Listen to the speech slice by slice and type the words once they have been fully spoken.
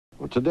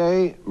Well,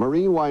 today,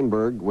 Marie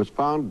Weinberg was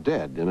found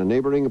dead in a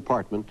neighboring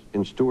apartment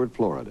in Stuart,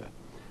 Florida,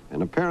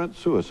 an apparent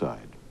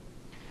suicide.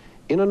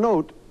 In a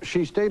note,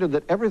 she stated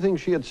that everything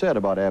she had said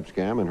about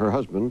Abscam and her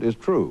husband is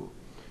true,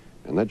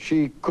 and that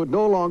she could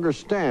no longer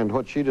stand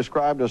what she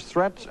described as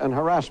threats and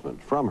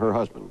harassment from her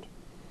husband.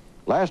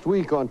 Last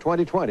week on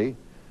 2020,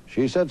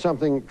 she said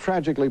something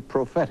tragically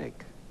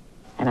prophetic.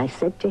 And I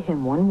said to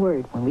him one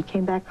word when we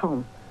came back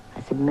home.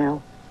 I said,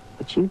 Mel,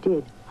 what you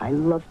did, I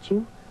loved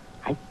you,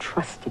 I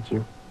trusted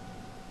you.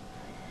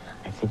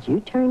 I said, you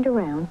turned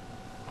around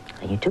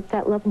and you took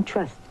that love and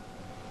trust.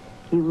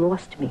 You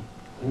lost me.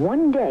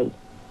 One day,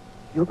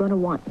 you're going to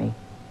want me,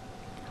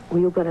 or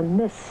you're going to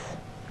miss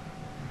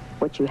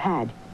what you had.